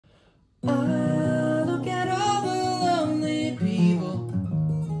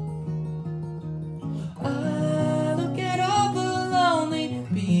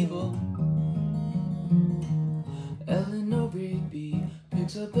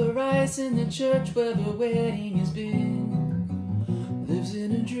the rice in the church where the wedding has been. Lives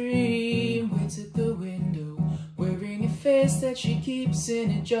in a dream, waits at the window, wearing a face that she keeps in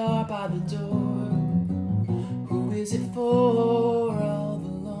a jar by the door. Who is it for, all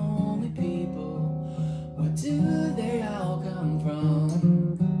the lonely people? Where do they all come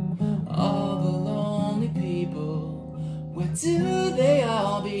from? All the lonely people, where do they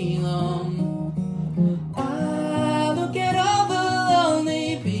all belong? I look at all the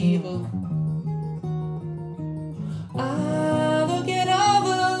lonely people. I look at all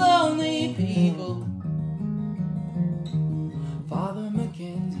the lonely people. Father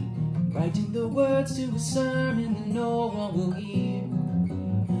Mackenzie, writing the words to a sermon that no one will hear.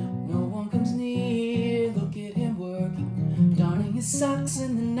 No one comes near, look at him working, darning his socks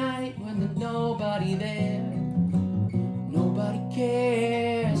in the night when there's nobody there. Nobody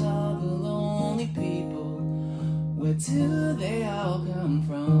cares, all the lonely people, where do they all come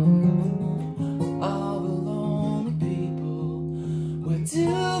from? All the lonely people, where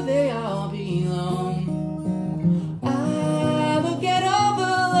do they all belong? I look at all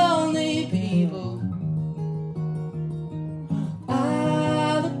the lonely people.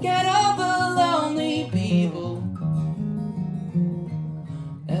 I look at all the lonely people.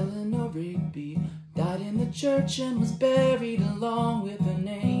 Eleanor Rigby died in the church and was buried along with her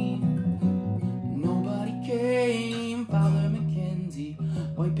name. Nobody came. Father Mackenzie,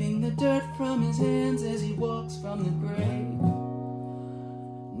 wiping the dirt from his hands as he walks from the grave.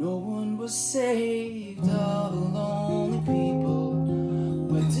 No one was saved, all the lonely people,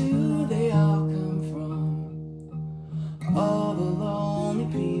 where do they all come from? All the lonely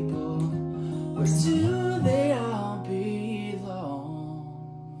people, where do